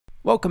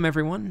Welcome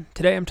everyone.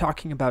 Today I'm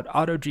talking about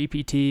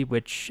AutoGPT,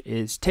 which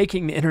is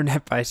taking the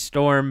internet by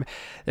storm.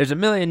 There's a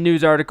million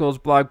news articles,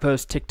 blog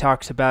posts,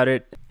 TikToks about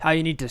it, how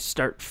you need to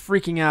start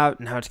freaking out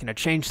and how it's going to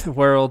change the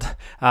world.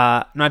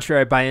 I'm not sure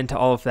I buy into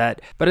all of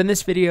that, but in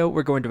this video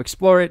we're going to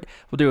explore it.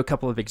 We'll do a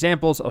couple of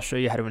examples. I'll show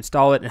you how to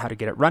install it and how to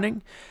get it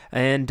running,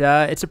 and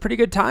it's a pretty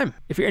good time.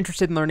 If you're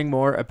interested in learning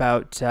more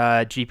about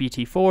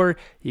GPT-4,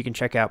 you can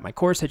check out my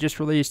course I just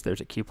released.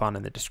 There's a coupon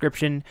in the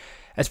description.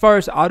 As far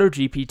as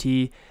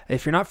AutoGPT,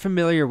 if you're not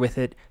familiar with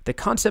it, the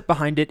concept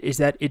behind it is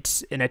that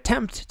it's an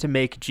attempt to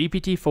make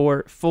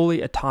GPT-4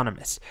 fully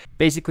autonomous.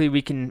 Basically,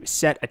 we can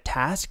set a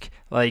task,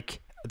 like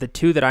the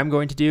two that I'm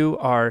going to do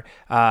are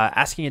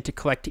asking it to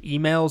collect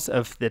emails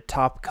of the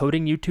top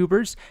coding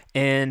YouTubers,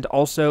 and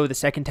also the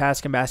second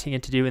task I'm asking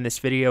it to do in this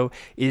video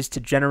is to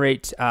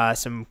generate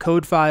some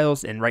code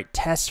files and write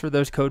tests for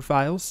those code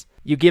files.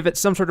 You give it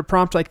some sort of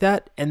prompt like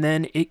that, and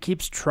then it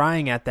keeps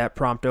trying at that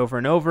prompt over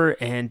and over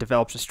and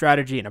develops a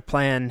strategy and a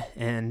plan.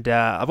 And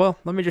well,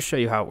 let me just show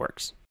you how it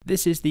works.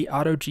 This is the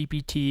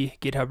AutoGPT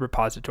GitHub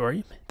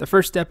repository. The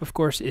first step, of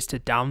course, is to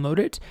download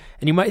it.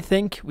 And you might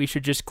think we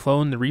should just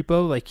clone the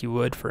repo like you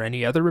would for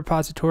any other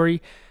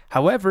repository.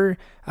 However,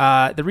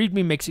 the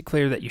README makes it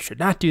clear that you should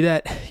not do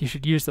that. You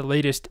should use the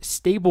latest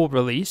stable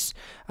release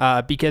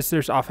because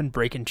there's often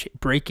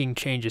breaking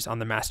changes on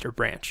the master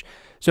branch.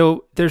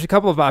 So there's a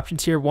couple of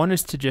options here. One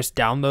is to just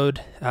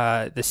download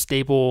the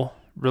stable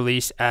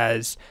release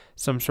as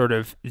some sort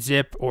of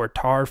zip or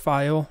tar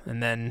file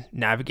and then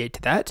navigate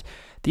to that.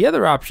 The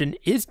other option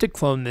is to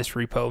clone this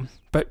repo,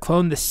 but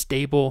clone the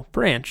stable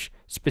branch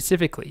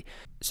specifically.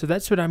 So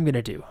that's what I'm going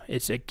to do.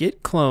 It's a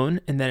git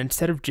clone, and then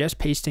instead of just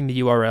pasting the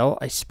URL,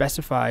 I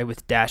specify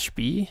with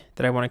 -b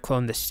that I want to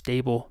clone the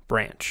stable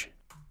branch.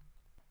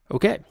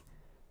 Okay,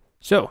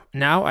 so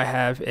now I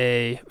have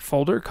a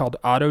folder called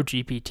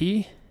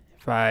AutoGPT.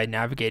 If I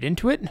navigate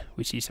into it,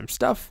 we see some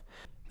stuff.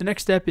 The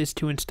next step is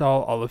to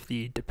install all of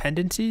the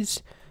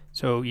dependencies.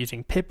 So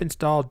using pip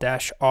install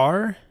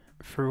 -r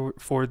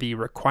for the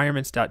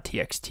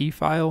requirements.txt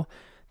file.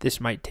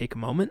 This might take a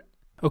moment.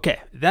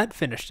 Okay, that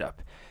finished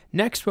up.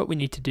 Next, what we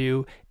need to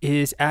do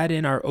is add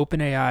in our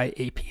OpenAI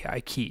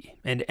API key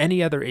and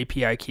any other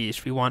API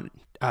keys we want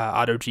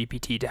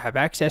AutoGPT to have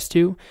access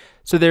to.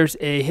 So there's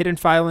a hidden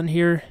file in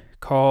here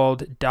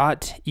called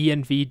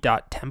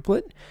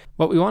 .env.template.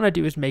 What we want to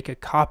do is make a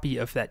copy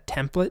of that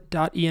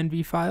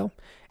template.env file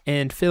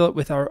and fill it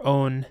with our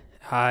own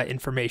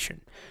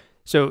information.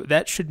 So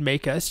that should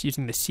make us,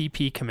 using the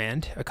cp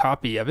command, a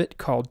copy of it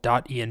called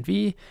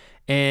 .env.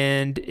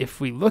 And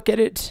if we look at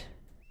it,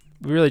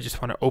 we really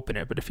just want to open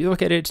it. But if you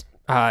look at it,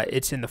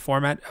 it's in the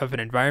format of an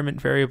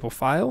environment variable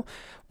file.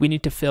 We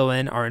need to fill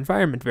in our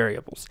environment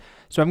variables.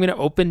 So I'm going to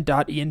open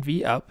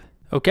 .env up.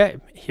 Okay,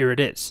 here it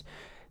is.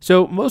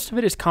 So most of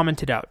it is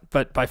commented out,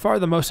 but by far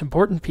the most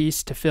important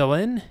piece to fill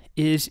in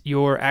is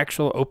your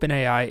actual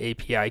OpenAI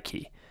API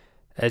key.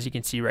 As you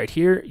can see right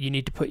here, you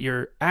need to put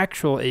your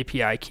actual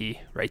API key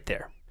right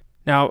there.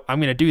 Now, I'm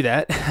going to do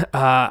that.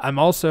 I'm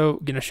also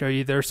going to show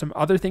you there are some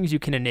other things you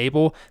can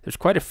enable. There's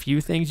quite a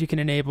few things you can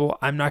enable.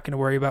 I'm not going to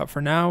worry about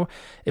for now.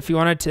 If you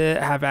wanted to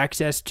have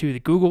access to the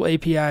Google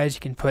APIs, you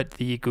can put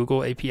the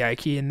Google API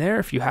key in there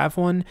if you have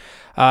one.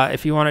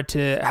 If you wanted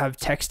to have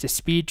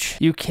text-to-speech,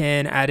 you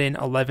can add in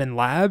 11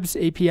 Labs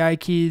API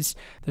keys.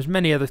 There's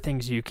many other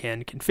things you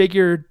can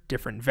configure,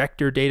 different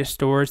vector data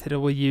stores that it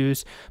will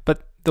use,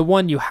 but the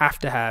one you have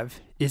to have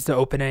is the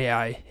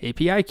OpenAI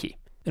API key.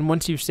 And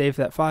once you've saved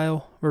that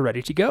file, we're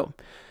ready to go.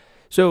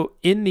 So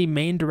in the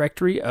main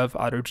directory of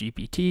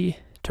AutoGPT,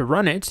 to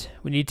run it,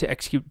 we need to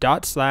execute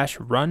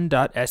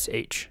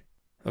 ./run.sh.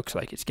 Looks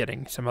like it's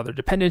getting some other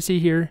dependency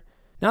here.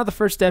 Now the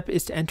first step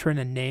is to enter in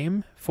a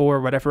name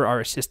for whatever our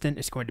assistant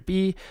is going to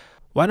be.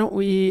 Why don't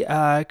we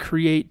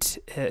create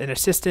an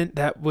assistant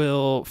that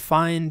will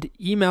find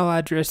email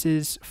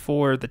addresses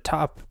for the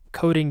top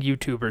coding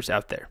YouTubers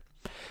out there.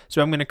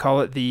 So I'm going to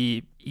call it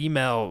the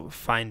email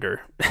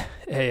finder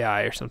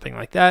AI or something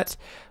like that.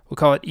 We'll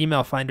call it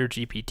email finder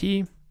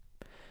GPT.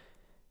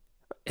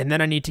 And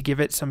then I need to give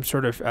it some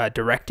sort of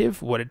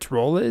directive, what its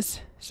role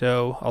is.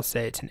 So I'll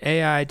say it's an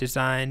AI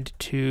designed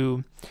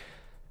to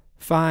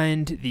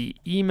find the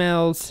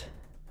emails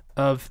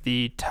of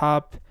the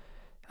top,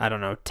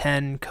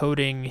 10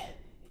 coding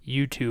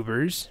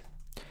YouTubers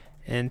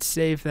and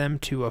save them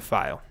to a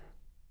file.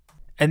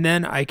 And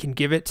then I can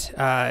give it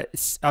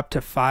up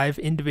to 5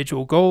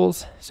 individual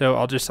goals. So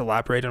I'll just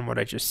elaborate on what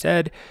I just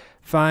said.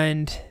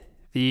 Find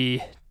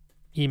the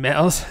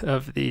emails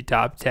of the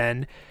top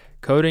 10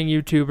 coding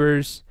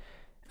YouTubers,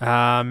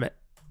 and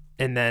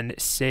then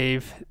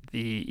save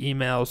the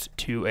emails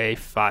to a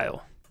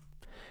file.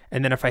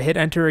 And then if I hit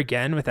enter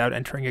again without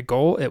entering a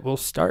goal, it will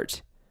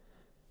start.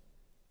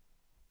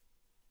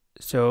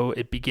 So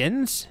it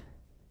begins.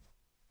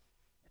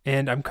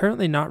 And I'm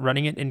currently not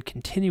running it in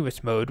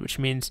continuous mode, which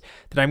means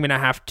that I'm going to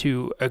have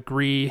to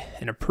agree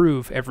and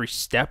approve every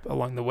step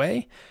along the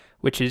way,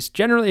 which is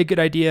generally a good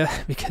idea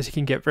because it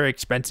can get very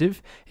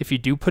expensive if you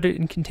do put it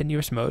in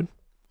continuous mode.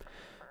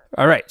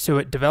 All right, so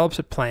it develops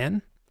a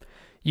plan.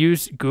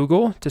 use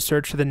Google to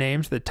search for the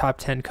names of the top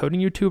 10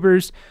 coding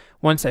YouTubers.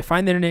 Once I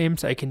find their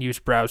names, I can use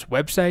Browse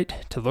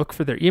Website to look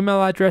for their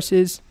email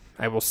addresses.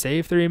 I will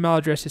save their email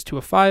addresses to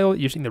a file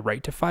using the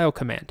write to file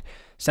command.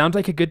 Sounds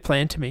like a good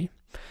plan to me.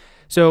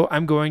 So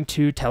I'm going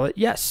to tell it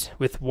yes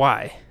with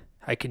Y.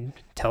 I can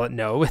tell it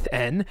no with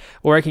N,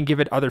 or I can give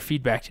it other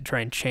feedback to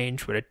try and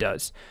change what it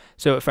does.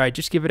 So if I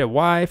just give it a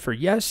Y for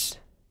yes,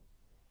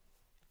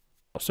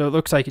 so it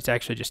looks like it's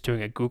actually just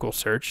doing a Google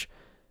search.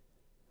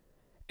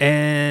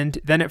 And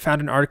then it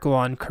found an article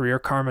on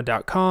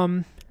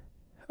careerkarma.com.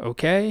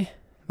 Okay,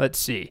 let's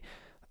see.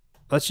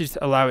 Let's just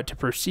allow it to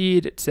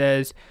proceed. It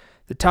says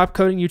the top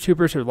coding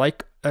YouTubers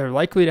are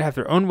likely to have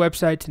their own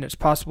websites, and it's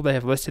possible they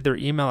have listed their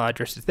email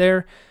addresses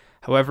there.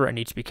 However, I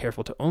need to be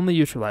careful to only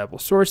use reliable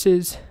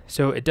sources.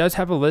 So it does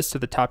have a list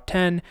of the top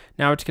 10.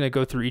 Now it's going to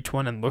go through each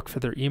one and look for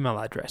their email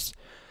address.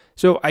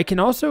 So I can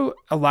also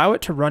allow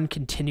it to run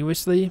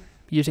continuously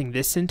using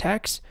this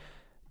syntax,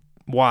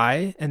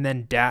 Y, and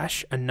then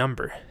dash a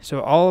number.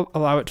 So I'll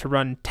allow it to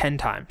run 10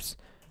 times.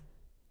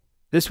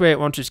 This way it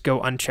won't just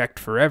go unchecked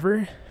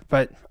forever,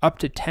 but up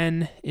to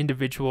 10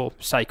 individual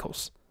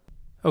cycles.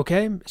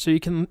 Okay, so you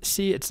can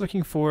see it's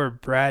looking for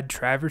Brad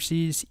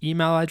Traversy's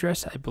email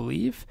address, I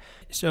believe.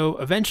 So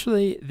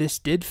eventually this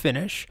did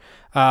finish.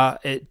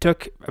 It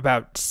took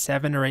about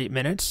 7 or 8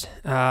 minutes.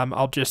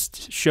 I'll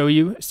just show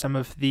you some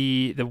of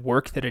the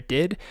work that it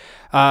did.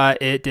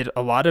 It did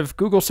a lot of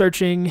Google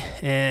searching,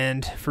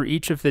 and for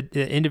each of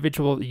the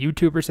individual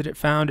YouTubers that it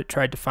found, it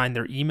tried to find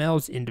their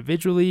emails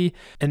individually,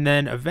 and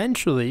then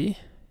eventually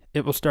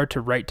it will start to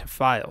write to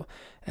file.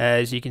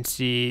 As you can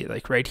see,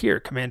 like right here,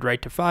 command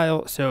write to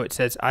file. So it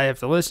says, I have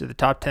the list of the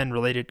top 10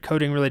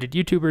 coding related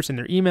YouTubers and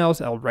their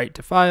emails. I'll write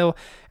to file,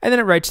 and then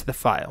it writes to the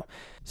file.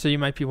 So you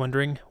might be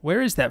wondering,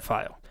 where is that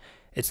file?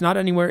 It's not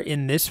anywhere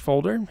in this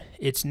folder.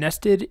 It's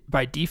nested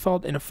by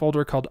default in a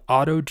folder called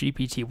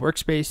AutoGPT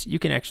Workspace. You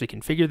can actually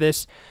configure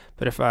this,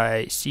 but if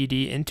I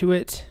cd into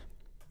it,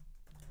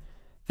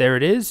 there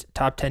it is,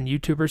 top 10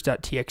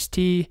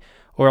 YouTubers.txt,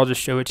 or I'll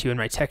just show it to you in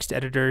my text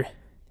editor.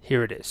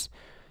 Here it is.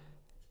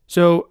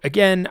 So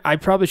again, I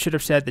probably should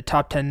have said the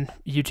top 10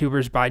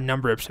 YouTubers by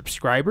number of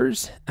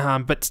subscribers,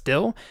 but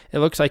still, it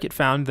looks like it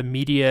found the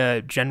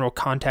media general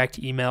contact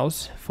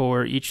emails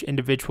for each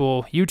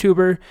individual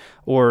YouTuber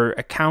or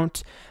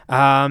account,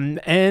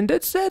 and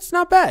it's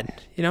not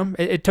bad. You know,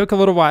 it took a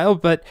little while,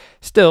 but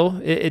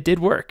still, it did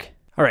work.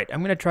 All right, I'm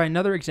going to try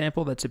another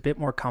example that's a bit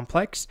more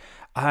complex.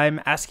 I'm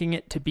asking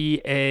it to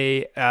be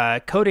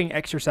a coding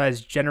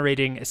exercise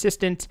generating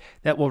assistant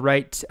that will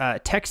write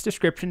text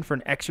description for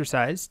an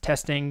exercise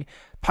testing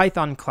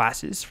Python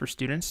classes for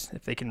students,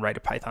 if they can write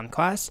a Python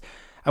class.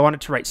 I want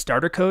it to write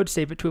starter code,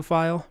 save it to a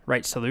file,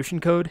 write solution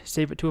code,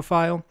 save it to a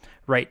file,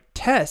 write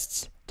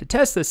tests to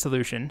test this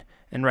solution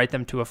and write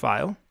them to a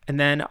file. And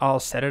then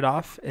I'll set it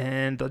off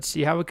and let's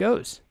see how it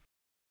goes.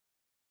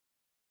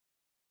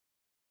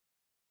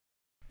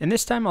 And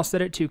this time I'll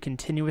set it to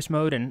continuous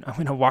mode and I'm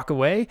going to walk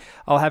away.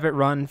 I'll have it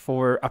run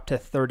for up to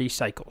 30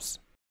 cycles.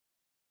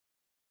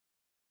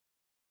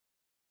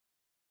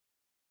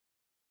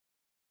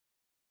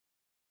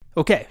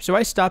 Okay, so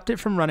I stopped it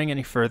from running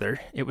any further.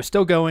 It was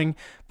still going,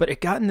 but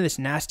it got into this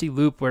nasty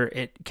loop where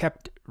it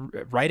kept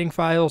writing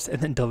files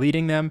and then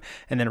deleting them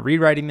and then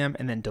rewriting them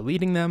and then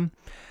deleting them.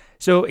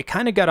 So it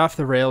kind of got off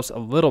the rails a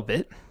little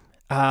bit.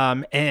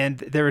 And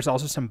there was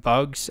also some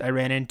bugs I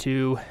ran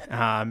into.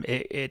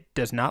 It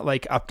does not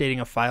like updating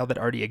a file that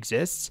already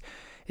exists.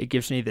 It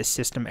gives me this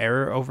system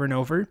error over and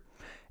over.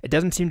 It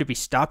doesn't seem to be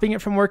stopping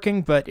it from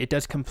working, but it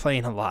does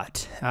complain a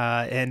lot.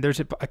 And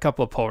there's a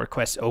couple of pull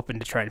requests open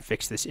to try and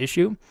fix this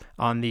issue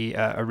on the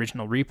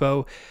original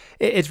repo.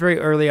 It's very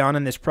early on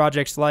in this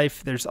project's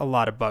life. There's a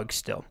lot of bugs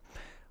still.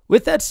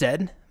 With that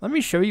said, let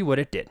me show you what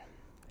it did.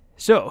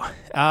 So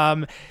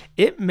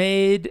it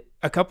made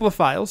a couple of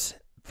files,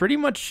 pretty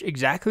much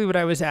exactly what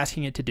I was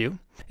asking it to do.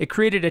 It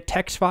created a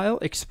text file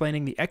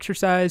explaining the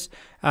exercise.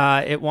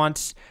 It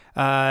wants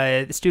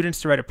the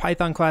students to write a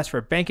Python class for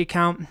a bank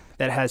account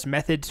that has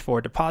methods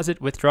for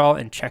deposit, withdrawal,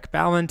 and check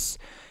balance.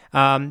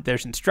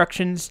 There's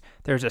instructions.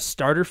 There's a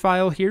starter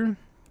file here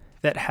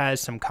that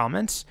has some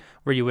comments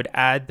where you would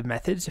add the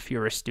methods if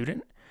you're a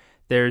student.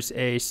 There's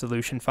a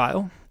solution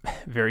file,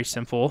 very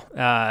simple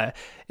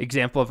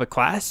example of a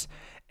class.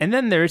 And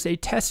then there's a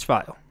test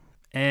file.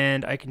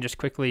 And I can just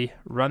quickly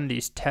run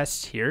these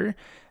tests here.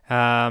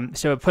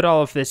 So it put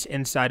all of this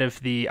inside of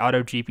the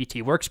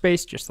AutoGPT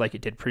workspace, just like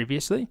it did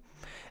previously.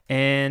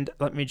 And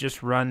let me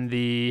just run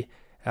the,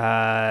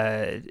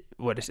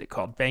 what is it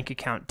called? Bank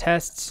account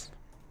tests.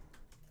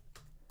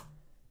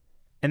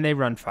 And they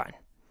run fine.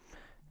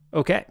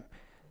 Okay,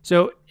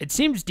 so it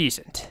seems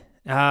decent.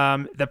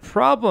 The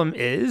problem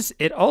is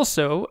it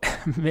also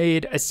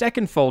made a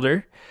second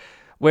folder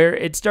where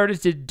it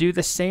started to do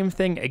the same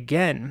thing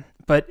again,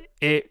 but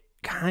it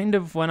kind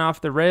of went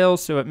off the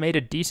rails, so it made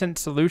a decent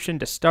solution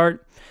to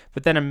start,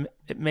 but then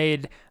it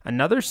made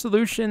another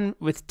solution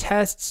with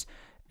tests,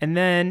 and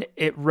then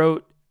it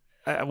wrote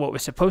what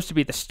was supposed to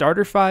be the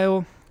starter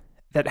file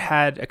that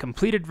had a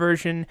completed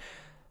version,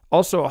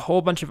 Also, a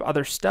whole bunch of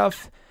other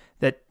stuff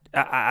that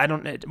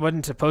it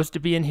wasn't supposed to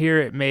be in here.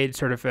 It made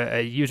sort of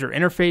a user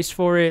interface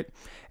for it.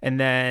 And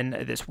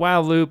then this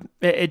while loop,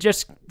 it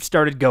just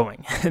started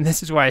going. And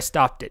this is why I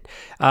stopped it,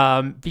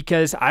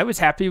 because I was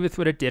happy with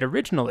what it did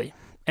originally,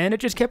 and it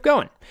just kept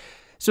going.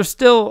 So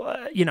still,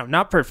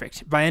 not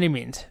perfect by any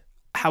means.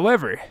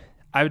 However,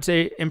 I would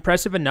say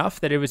impressive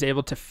enough that it was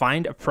able to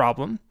find a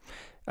problem,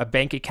 a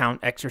bank account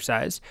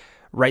exercise,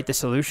 write the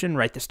solution,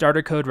 write the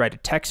starter code, write a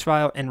text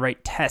file, and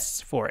write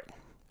tests for it.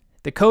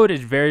 The code is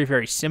very,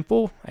 very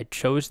simple. I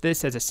chose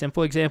this as a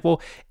simple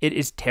example. It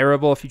is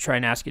terrible if you try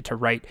and ask it to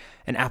write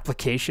an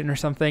application or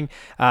something.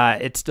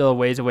 It's still a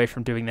ways away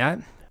from doing that,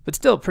 but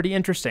still pretty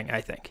interesting,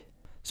 I think.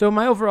 So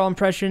my overall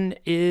impression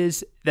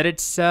is that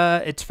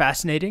it's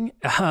fascinating.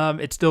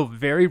 It's still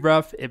very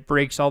rough. It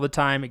breaks all the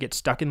time. It gets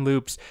stuck in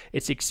loops.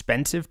 It's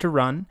expensive to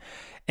run,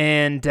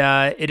 and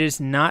it is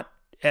not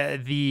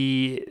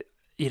the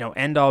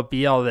end all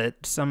be all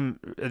that some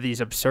of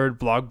these absurd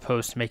blog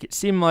posts make it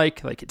seem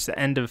like it's the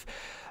end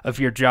of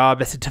your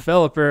job as a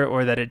developer,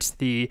 or that it's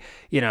the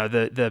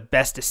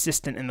best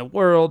assistant in the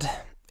world.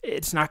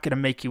 It's not going to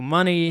make you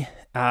money,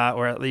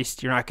 or at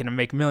least you're not going to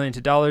make millions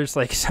of dollars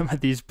like some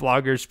of these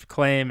bloggers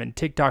claim and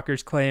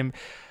TikTokers claim.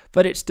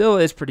 But it still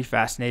is pretty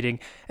fascinating,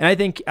 and I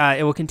think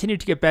it will continue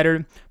to get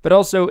better, but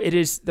also it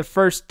is the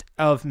first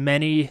of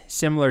many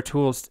similar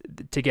tools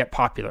to get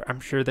popular. I'm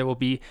sure there will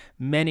be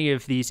many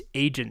of these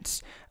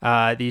agents,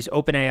 these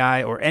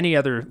OpenAI or any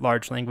other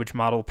large language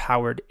model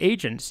powered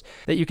agents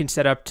that you can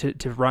set up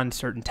to run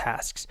certain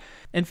tasks.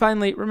 And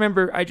finally,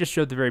 remember, I just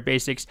showed the very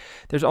basics.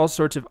 There's all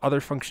sorts of other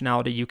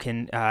functionality you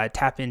can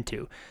tap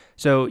into.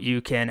 So you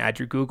can add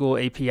your Google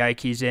API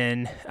keys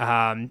in,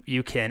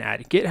 you can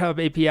add GitHub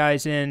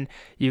APIs in,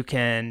 you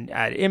can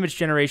add image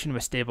generation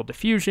with Stable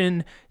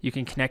Diffusion, you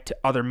can connect to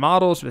other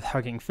models with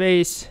Hugging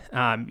Face,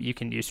 you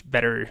can use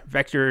better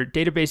vector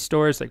database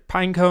stores like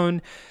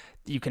Pinecone,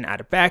 you can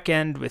add a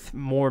backend with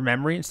more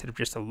memory instead of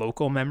just a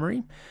local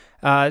memory.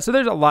 So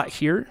there's a lot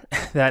here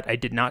that I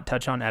did not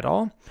touch on at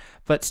all,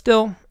 but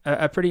still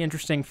a pretty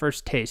interesting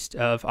first taste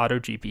of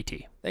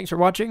AutoGPT. Thanks for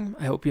watching.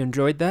 I hope you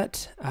enjoyed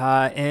that.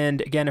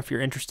 And again, if you're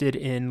interested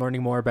in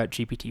learning more about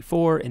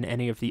GPT-4 and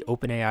any of the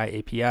OpenAI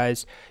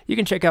APIs, you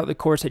can check out the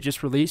course I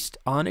just released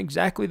on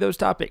exactly those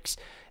topics.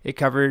 It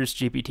covers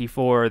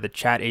GPT-4, the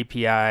chat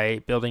API,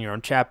 building your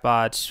own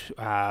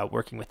chatbots,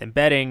 working with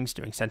embeddings,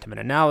 doing sentiment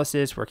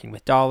analysis, working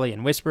with Dolly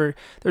and Whisper.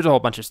 There's a whole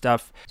bunch of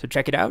stuff. So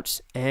check it out,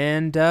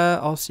 and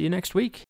I'll see you next week.